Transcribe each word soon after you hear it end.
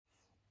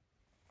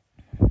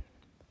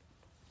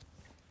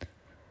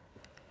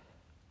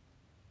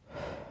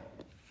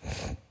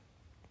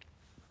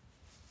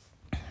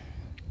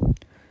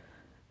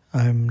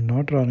I'm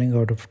not running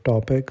out of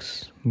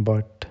topics,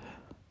 but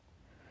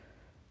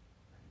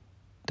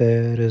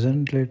there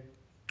isn't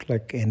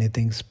like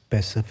anything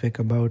specific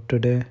about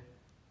today.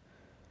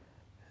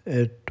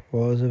 It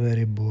was a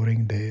very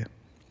boring day,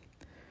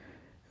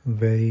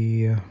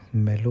 very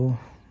mellow,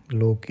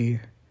 low key.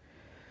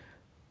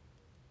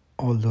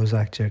 All those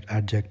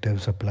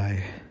adjectives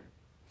apply.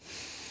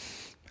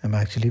 I'm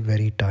actually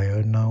very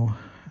tired now,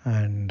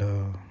 and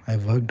I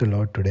worked a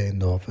lot today in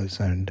the office,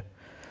 and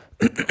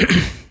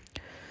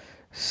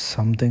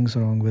something's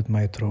wrong with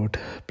my throat.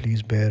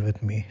 Please bear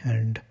with me.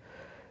 And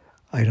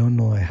I don't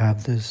know, I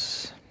have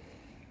this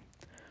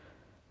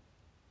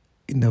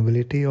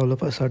inability all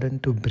of a sudden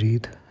to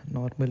breathe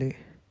normally,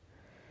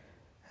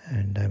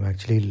 and I'm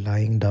actually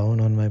lying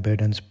down on my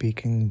bed and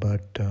speaking,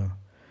 but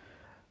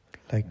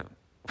like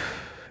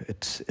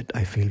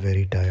I feel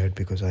very tired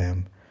because I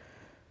am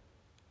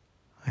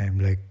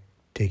like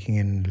taking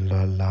in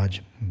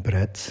large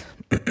breaths.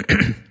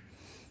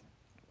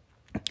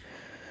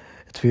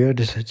 It's weird.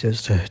 It's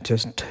just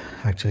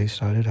actually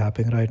started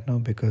happening right now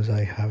because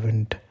I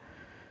haven't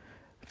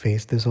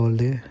faced this all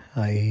day.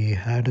 I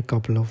had a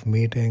couple of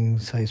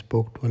meetings. I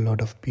spoke to a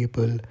lot of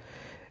people.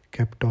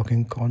 Kept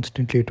talking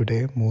constantly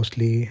today,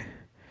 mostly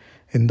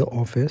in the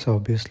office,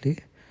 obviously,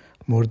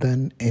 more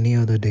than any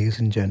other days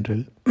in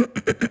general.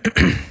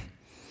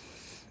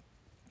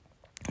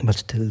 But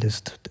still,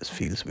 this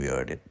feels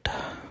weird. It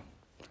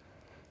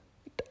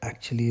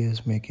actually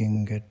is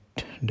making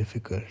it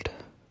difficult.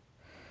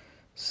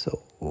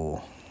 So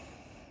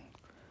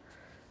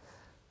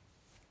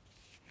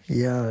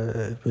yeah,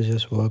 it was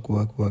just work,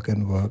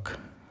 and work.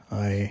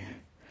 I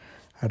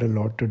had a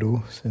lot to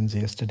do since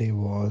yesterday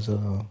was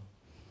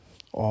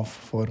off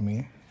for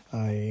me.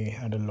 I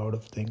had a lot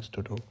of things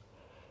to do,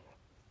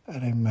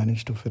 and I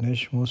managed to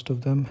finish most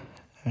of them,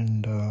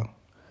 and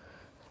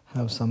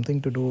have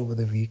something to do over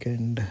the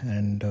weekend,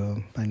 and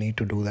I need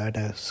to do that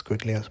as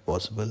quickly as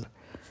possible.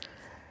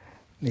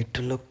 Need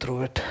to look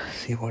through it,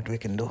 see what we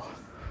can do.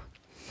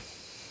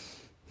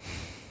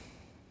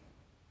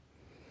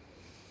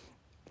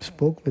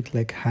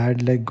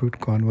 Had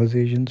good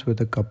conversations with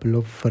a couple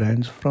of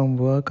friends from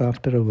work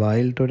after a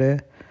while today.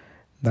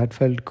 That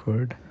felt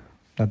good.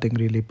 Nothing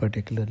really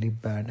particularly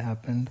bad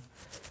happened.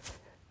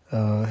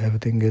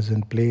 Everything is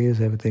in place,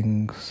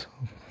 everything's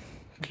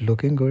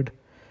looking good.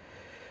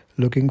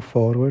 Looking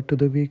forward to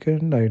the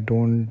weekend. I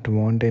don't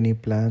want any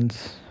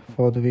plans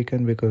for the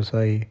weekend because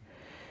I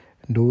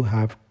do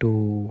have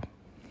to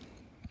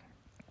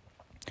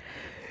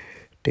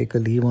take a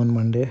leave on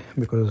Monday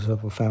because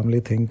of a family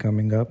thing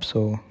coming up.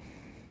 So,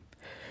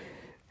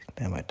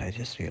 damn it, I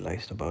just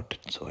realized about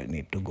it. So, I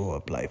need to go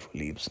apply for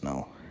leaves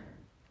now.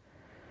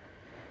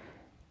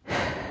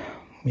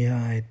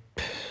 Yeah,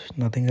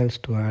 nothing else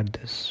to add.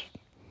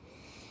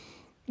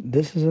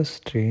 This is a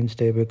strange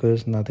day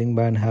because nothing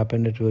bad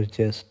happened. It was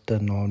just a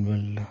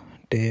normal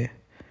day.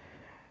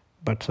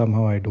 But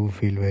somehow I do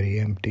feel very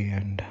empty,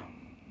 and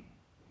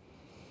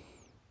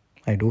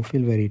I do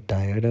feel very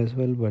tired as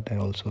well, but I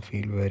also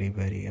feel very,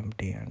 very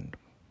empty, and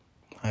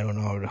I don't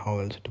know how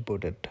else to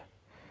put it.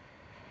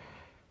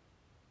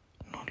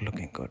 Not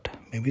looking good.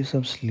 Maybe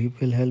some sleep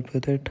will help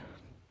with it.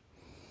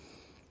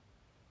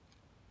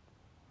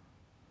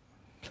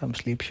 Some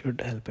sleep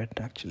should help it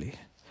actually.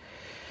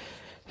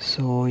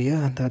 So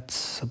yeah,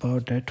 that's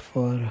about it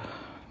for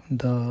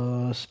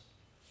the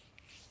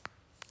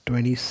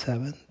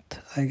 27th,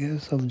 I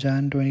guess, of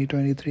Jan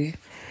 2023.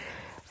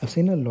 I've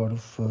seen a lot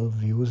of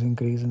views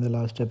increase in the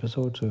last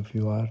episode. So if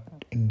you are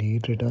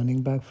indeed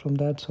returning back from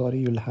that, sorry,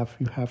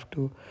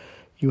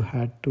 you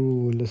had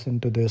to listen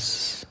to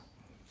this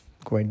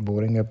quite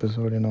boring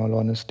episode in all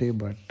honesty.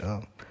 But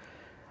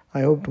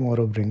I hope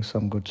tomorrow brings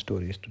some good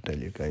stories to tell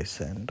you guys,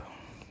 and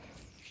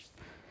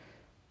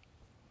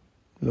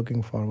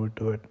looking forward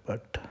to it.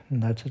 But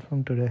that's it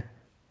from today.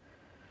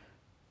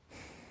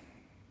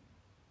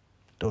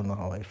 Don't know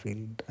how I feel.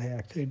 I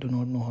actually do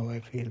not know how I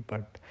feel,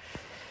 but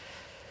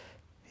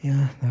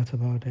yeah, that's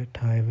about it.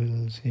 I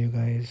will see you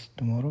guys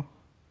tomorrow.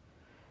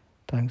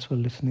 Thanks for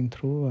listening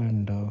through,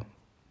 and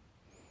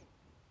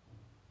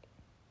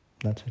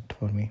that's it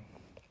for me.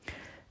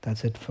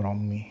 That's it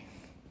from me.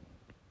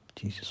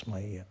 Jesus,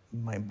 my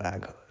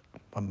back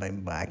hurt. My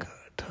back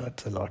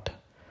hurts a lot.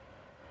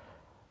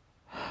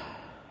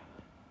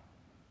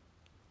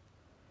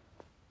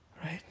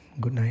 Right.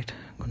 Good night.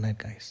 Good night,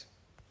 guys.